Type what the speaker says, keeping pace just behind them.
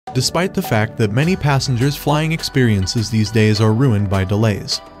despite the fact that many passengers' flying experiences these days are ruined by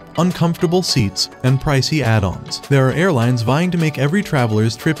delays, uncomfortable seats, and pricey add-ons. There are airlines vying to make every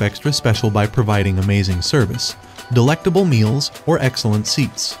traveler's trip extra special by providing amazing service, delectable meals, or excellent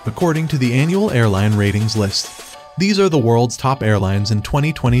seats. According to the annual airline ratings list, these are the world's top airlines in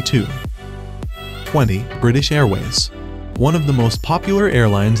 2022. 20. British Airways. One of the most popular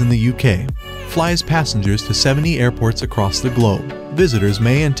airlines in the UK, flies passengers to 70 airports across the globe. Visitors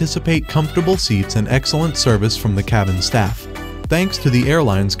may anticipate comfortable seats and excellent service from the cabin staff, thanks to the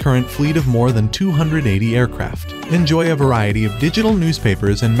airline's current fleet of more than 280 aircraft. Enjoy a variety of digital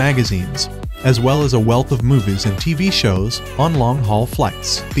newspapers and magazines, as well as a wealth of movies and TV shows on long-haul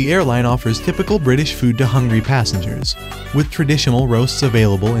flights. The airline offers typical British food to hungry passengers, with traditional roasts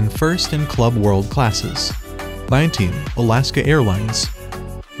available in first and club world classes. 19. Alaska Airlines,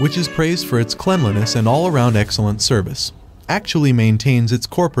 which is praised for its cleanliness and all-around excellent service, actually maintains its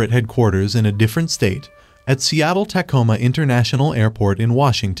corporate headquarters in a different state, at Seattle-Tacoma International Airport in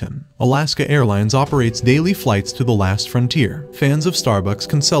Washington. Alaska Airlines operates daily flights to the last frontier. Fans of Starbucks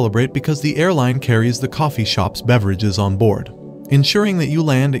can celebrate because the airline carries the coffee shop's beverages on board, ensuring that you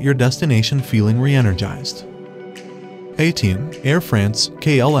land at your destination feeling re-energized. 18. Air France,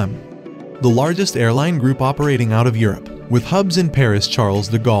 KLM. The largest airline group operating out of Europe, with hubs in Paris Charles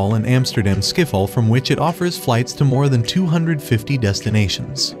de Gaulle and Amsterdam Schiphol, from which it offers flights to more than 250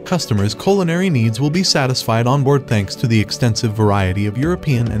 destinations. Customers' culinary needs will be satisfied on board thanks to the extensive variety of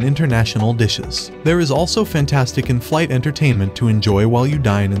European and international dishes. There is also fantastic in-flight entertainment to enjoy while you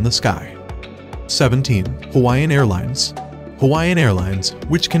dine in the sky. 17. Hawaiian Airlines. Hawaiian Airlines,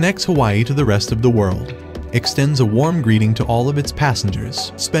 which connects Hawaii to the rest of the world, extends a warm greeting to all of its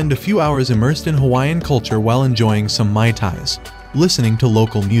passengers. Spend a few hours immersed in Hawaiian culture while enjoying some Mai Tais, listening to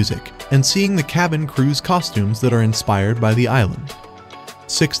local music, and seeing the cabin crew's costumes that are inspired by the island.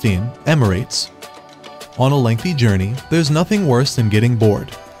 16. Emirates. On a lengthy journey, there's nothing worse than getting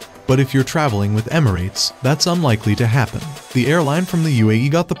bored. But if you're traveling with Emirates, that's unlikely to happen. The airline from the UAE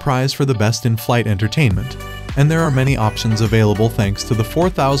got the prize for the best in-flight entertainment, and there are many options available thanks to the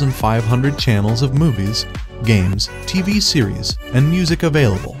 4,500 channels of movies, games, TV series, and music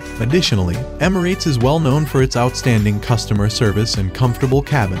available. Additionally, Emirates is well known for its outstanding customer service and comfortable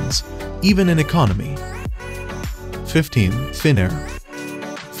cabins, even in economy. 15. Finnair.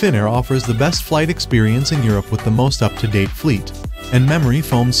 Finnair offers the best flight experience in Europe with the most up-to-date fleet, and memory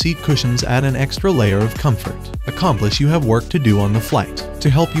foam seat cushions add an extra layer of comfort. Accomplish you have work to do on the flight. To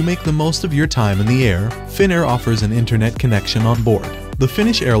help you make the most of your time in the air, Finnair offers an internet connection on board. The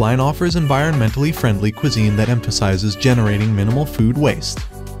Finnish airline offers environmentally friendly cuisine that emphasizes generating minimal food waste.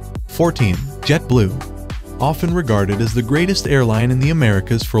 14. JetBlue. Often regarded as the greatest airline in the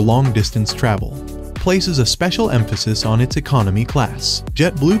Americas for long-distance travel, places a special emphasis on its economy class.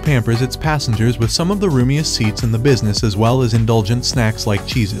 JetBlue pampers its passengers with some of the roomiest seats in the business, as well as indulgent snacks like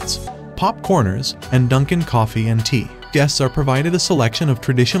Cheez-Its, Popcorners, and Dunkin' coffee and tea. Guests are provided a selection of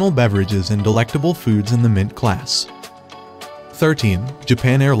traditional beverages and delectable foods in the mint class. 13.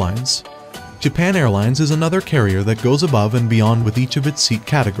 Japan Airlines. Japan Airlines is another carrier that goes above and beyond with each of its seat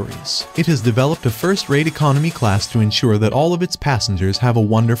categories. It has developed a first-rate economy class to ensure that all of its passengers have a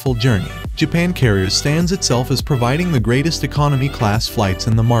wonderful journey. Japan Carriers stands itself as providing the greatest economy class flights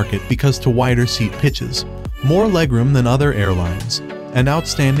in the market because to wider seat pitches, more legroom than other airlines, and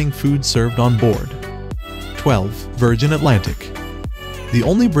outstanding food served on board. 12. Virgin Atlantic. The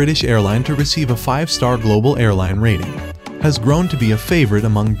only British airline to receive a 5-star global airline rating, has grown to be a favorite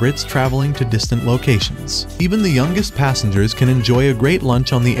among Brits traveling to distant locations. Even the youngest passengers can enjoy a great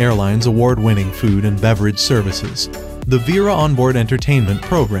lunch on the airline's award-winning food and beverage services. The Vera onboard entertainment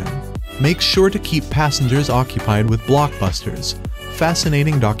program makes sure to keep passengers occupied with blockbusters,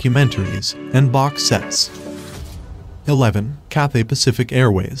 fascinating documentaries, and box sets. 11. Cathay Pacific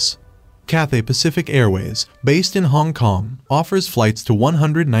Airways. Cathay Pacific Airways, based in Hong Kong, offers flights to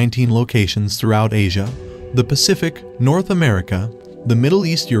 119 locations throughout Asia, the Pacific, North America, the Middle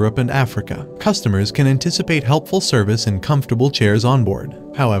East, Europe, and Africa. Customers can anticipate helpful service and comfortable chairs on board.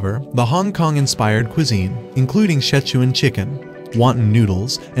 However, the Hong Kong-inspired cuisine, including Szechuan chicken, wonton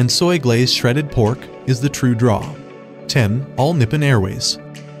noodles, and soy-glazed shredded pork, is the true draw. 10. All Nippon Airways.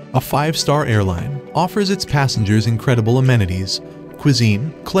 A 5-star airline, offers its passengers incredible amenities,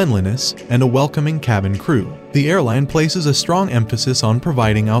 cuisine, cleanliness, and a welcoming cabin crew. The airline places a strong emphasis on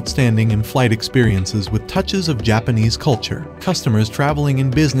providing outstanding in-flight experiences with touches of Japanese culture. Customers traveling in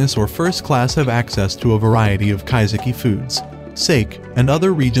business or first class have access to a variety of kaiseki foods, sake, and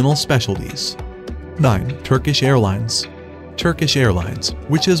other regional specialties. 9. Turkish Airlines. Turkish Airlines,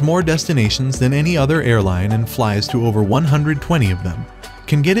 which has more destinations than any other airline and flies to over 120 of them,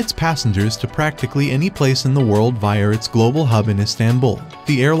 can get its passengers to practically any place in the world via its global hub in Istanbul.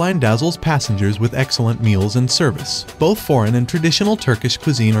 The airline dazzles passengers with excellent meals and service. Both foreign and traditional Turkish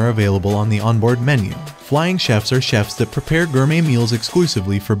cuisine are available on the onboard menu. Flying chefs are chefs that prepare gourmet meals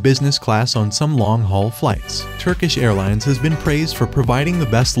exclusively for business class on some long-haul flights. Turkish Airlines has been praised for providing the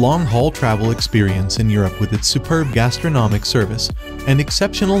best long-haul travel experience in Europe with its superb gastronomic service and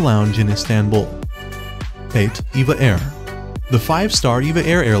exceptional lounge in Istanbul. 8. EVA Air. The 5-star EVA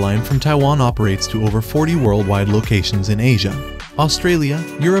Air airline from Taiwan operates to over 40 worldwide locations in Asia, Australia,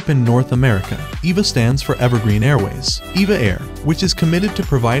 Europe and North America. EVA stands for Evergreen Airways. EVA Air, which is committed to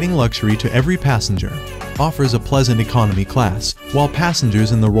providing luxury to every passenger, offers a pleasant economy class, while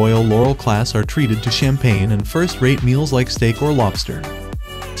passengers in the Royal Laurel class are treated to champagne and first-rate meals like steak or lobster.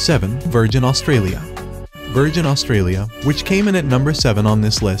 7. Virgin Australia. Virgin Australia, which came in at number 7 on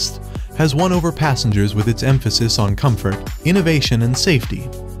this list, has won over passengers with its emphasis on comfort, innovation and safety,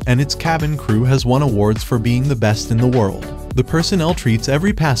 and its cabin crew has won awards for being the best in the world. The personnel treats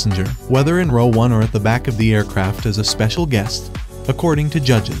every passenger, whether in row 1 or at the back of the aircraft, as a special guest, according to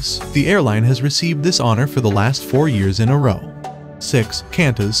judges. The airline has received this honor for the last 4 years in a row. 6.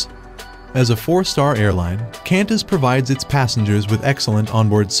 Qantas. As a 4-star airline, Qantas provides its passengers with excellent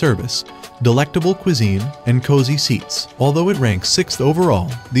onboard service, delectable cuisine, and cozy seats. Although it ranks 6th overall,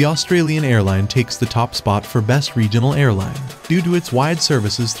 the Australian airline takes the top spot for Best Regional Airline. Due to its wide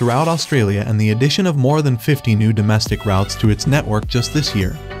services throughout Australia and the addition of more than 50 new domestic routes to its network just this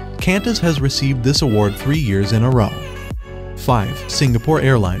year, Qantas has received this award 3 years in a row. 5. Singapore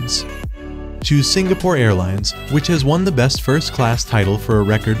Airlines. Choose Singapore Airlines, which has won the Best First Class title for a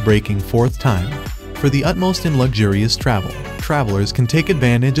record-breaking 4th time. For the utmost in luxurious travel, travelers can take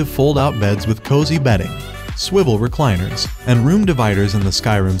advantage of fold-out beds with cozy bedding, swivel recliners, and room dividers in the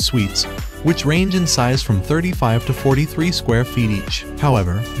Skyroom suites, which range in size from 35 to 43 square feet each.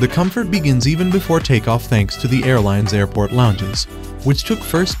 However, the comfort begins even before takeoff thanks to the airline's airport lounges, which took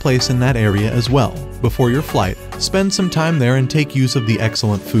first place in that area as well. Before your flight, spend some time there and take use of the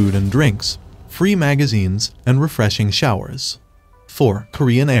excellent food and drinks, free magazines, and refreshing showers. 4.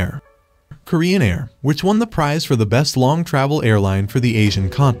 Korean Air. Korean Air, which won the prize for the best long-travel airline for the Asian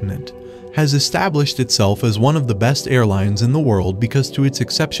continent, has established itself as one of the best airlines in the world because to its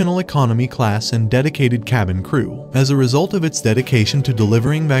exceptional economy class and dedicated cabin crew. As a result of its dedication to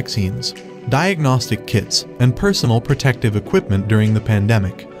delivering vaccines, diagnostic kits, and personal protective equipment during the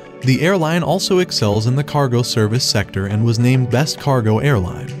pandemic, the airline also excels in the cargo service sector and was named Best Cargo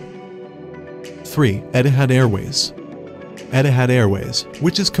Airline. 3. Etihad Airways. Etihad Airways,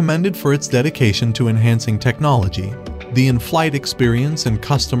 which is commended for its dedication to enhancing technology, the in-flight experience and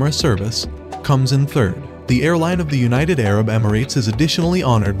customer service, comes in 3rd. The airline of the United Arab Emirates is additionally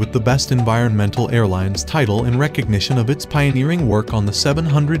honored with the Best Environmental Airlines title in recognition of its pioneering work on the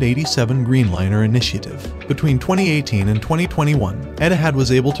 787 Greenliner initiative. Between 2018 and 2021, Etihad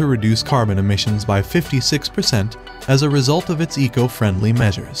was able to reduce carbon emissions by 56% as a result of its eco-friendly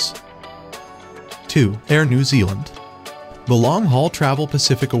measures. 2. Air New Zealand. The Long-Haul Travel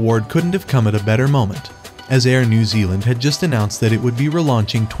Pacific Award couldn't have come at a better moment, as Air New Zealand had just announced that it would be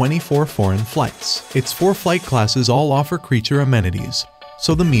relaunching 24 foreign flights. Its 4 flight classes all offer creature amenities,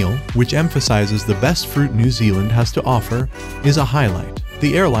 so the meal, which emphasizes the best fruit New Zealand has to offer, is a highlight.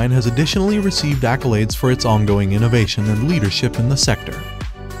 The airline has additionally received accolades for its ongoing innovation and leadership in the sector.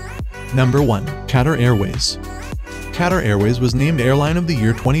 Number 1. Qatar Airways. Qatar Airways was named Airline of the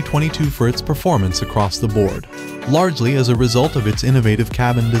Year 2022 for its performance across the board, largely as a result of its innovative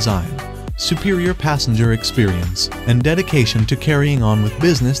cabin design, superior passenger experience, and dedication to carrying on with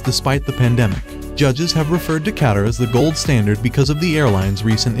business despite the pandemic. Judges have referred to Qatar as the gold standard because of the airline's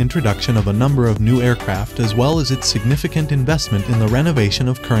recent introduction of a number of new aircraft as well as its significant investment in the renovation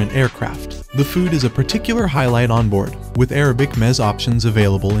of current aircraft. The food is a particular highlight on board, with Arabic meze options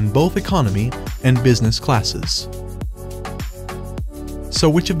available in both economy and business classes. So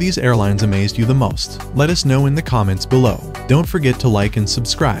which of these airlines amazed you the most? Let us know in the comments below. Don't forget to like and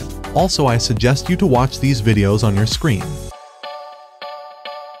subscribe. Also, I suggest you to watch these videos on your screen.